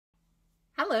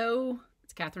Hello,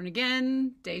 it's Catherine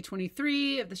again, day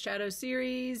 23 of the Shadow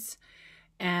series.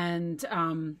 And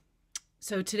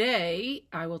so today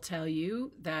I will tell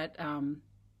you that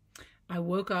I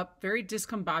woke up very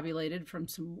discombobulated from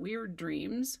some weird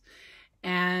dreams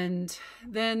and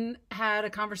then had a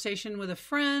conversation with a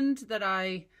friend that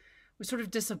I was sort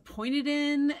of disappointed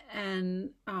in.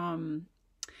 And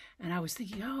I was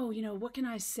thinking, what can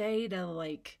I say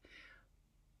to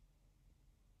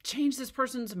change this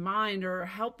person's mind or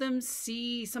help them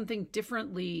see something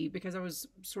differently, because I was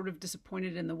sort of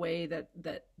disappointed in the way that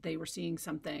they were seeing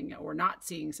something or not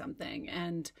seeing something.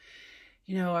 And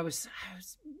I was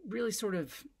really sort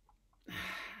of,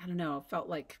 I don't know, felt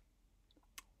like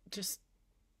just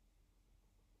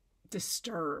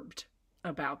disturbed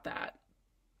about that.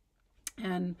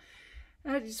 And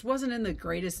I just wasn't in the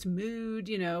greatest mood,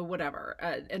 whatever.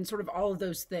 And sort of all of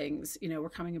those things, were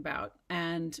coming about.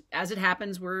 And as it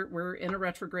happens, we're in a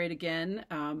retrograde again.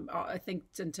 I think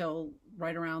until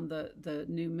right around the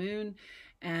new moon.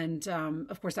 And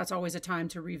of course, that's always a time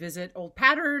to revisit old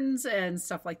patterns and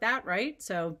stuff like that, right?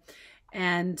 So,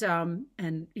 and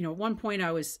at one point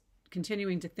I was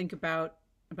continuing to think about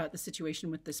the situation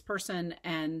with this person.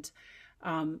 And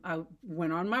I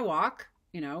went on my walk.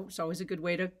 It's always a good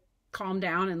way to calm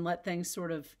down and let things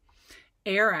sort of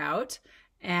air out.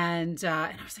 And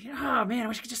I was thinking, oh man, I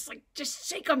wish I could just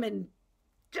shake them and,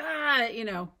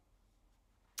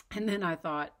 And then I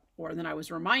thought, or then I was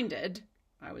reminded,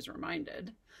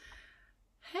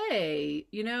 hey,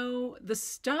 the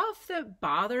stuff that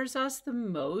bothers us the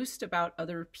most about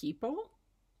other people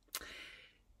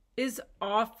is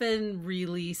often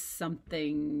really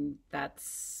something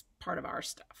that's part of our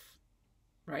stuff,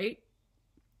 right?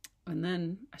 And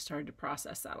then I started to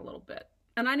process that a little bit.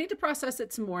 And I need to process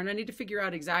it some more, and I need to figure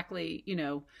out exactly,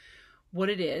 what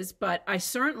it is. But I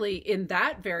certainly, in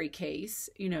that very case,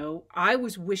 I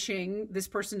was wishing this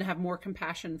person to have more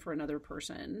compassion for another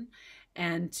person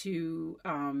and to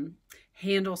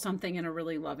handle something in a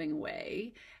really loving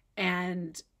way.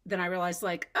 And then I realized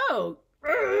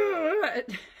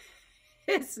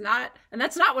it's not, and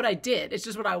that's not what I did. It's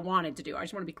just what I wanted to do. I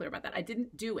just want to be clear about that. I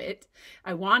didn't do it.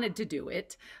 I wanted to do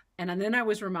it. And then I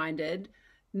was reminded,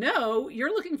 no, you're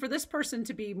looking for this person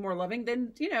to be more loving,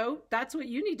 then, that's what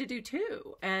you need to do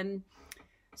too. And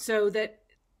so that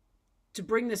to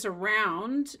bring this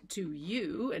around to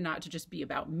you and not to just be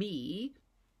about me,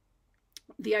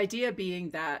 the idea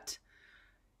being that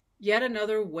yet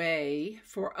another way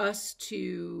for us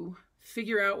to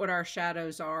figure out what our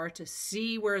shadows are, to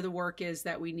see where the work is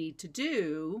that we need to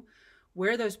do,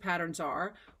 where those patterns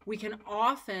are. We can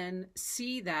often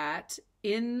see that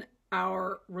in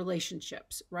our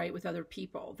relationships, right, with other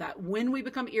people, that when we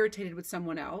become irritated with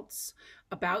someone else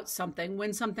about something,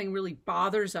 when something really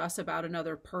bothers us about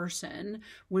another person,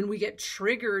 when we get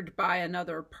triggered by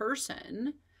another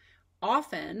person,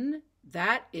 often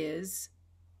that is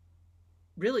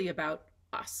really about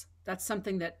us. That's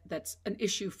something that's an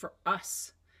issue for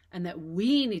us and that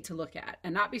we need to look at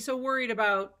and not be so worried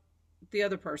about the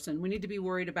other person. We need to be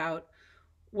worried about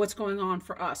what's going on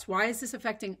for us. Why is this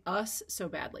affecting us so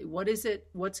badly? What is it?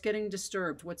 What's getting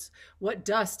disturbed? What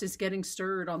dust is getting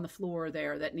stirred on the floor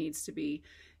there that needs to be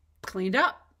cleaned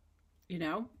up,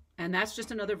 And that's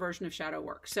just another version of shadow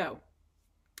work. So,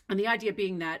 and the idea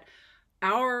being that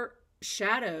our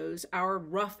shadows, our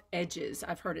rough edges,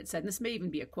 I've heard it said, and this may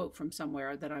even be a quote from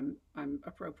somewhere that I'm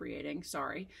appropriating,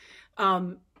 sorry,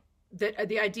 that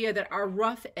the idea that our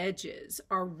rough edges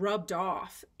are rubbed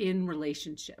off in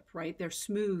relationship, right? They're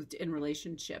smoothed in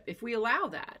relationship. If we allow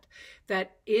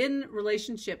that in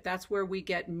relationship, that's where we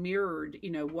get mirrored,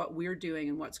 what we're doing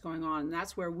and what's going on. And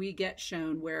that's where we get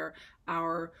shown where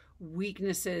our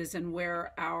weaknesses and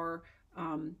where our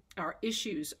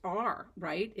issues are,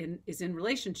 right? Is in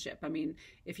relationship. I mean,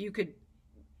 if you could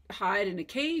hide in a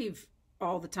cave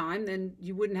all the time, then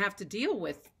you wouldn't have to deal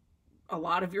with a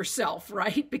lot of yourself,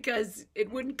 right? Because it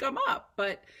wouldn't come up.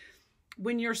 But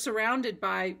when you're surrounded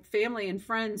by family and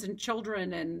friends and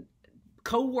children and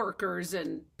coworkers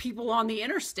and people on the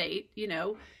interstate,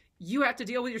 you have to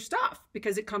deal with your stuff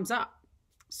because it comes up.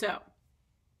 So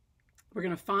we're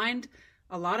going to find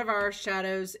a lot of our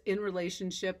shadows in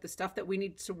relationship. The stuff that we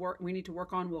need to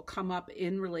work on will come up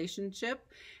in relationship.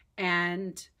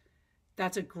 And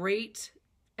that's a great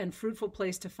and fruitful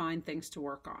place to find things to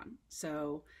work on.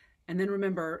 So, and then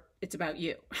remember, it's about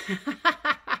you,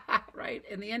 right?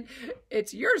 In the end,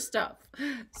 it's your stuff.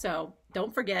 So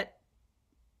don't forget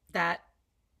that,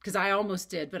 because I almost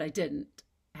did, but I didn't,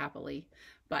 happily.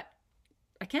 But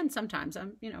I can sometimes.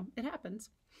 It happens.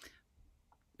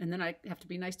 And then I have to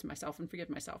be nice to myself and forgive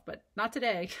myself, but not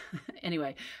today.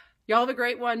 Anyway, y'all have a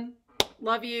great one.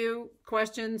 love you.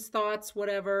 Questions, thoughts,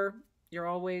 whatever. You're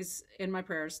always in my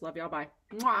prayers. Love y'all. Bye.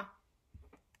 Mwah.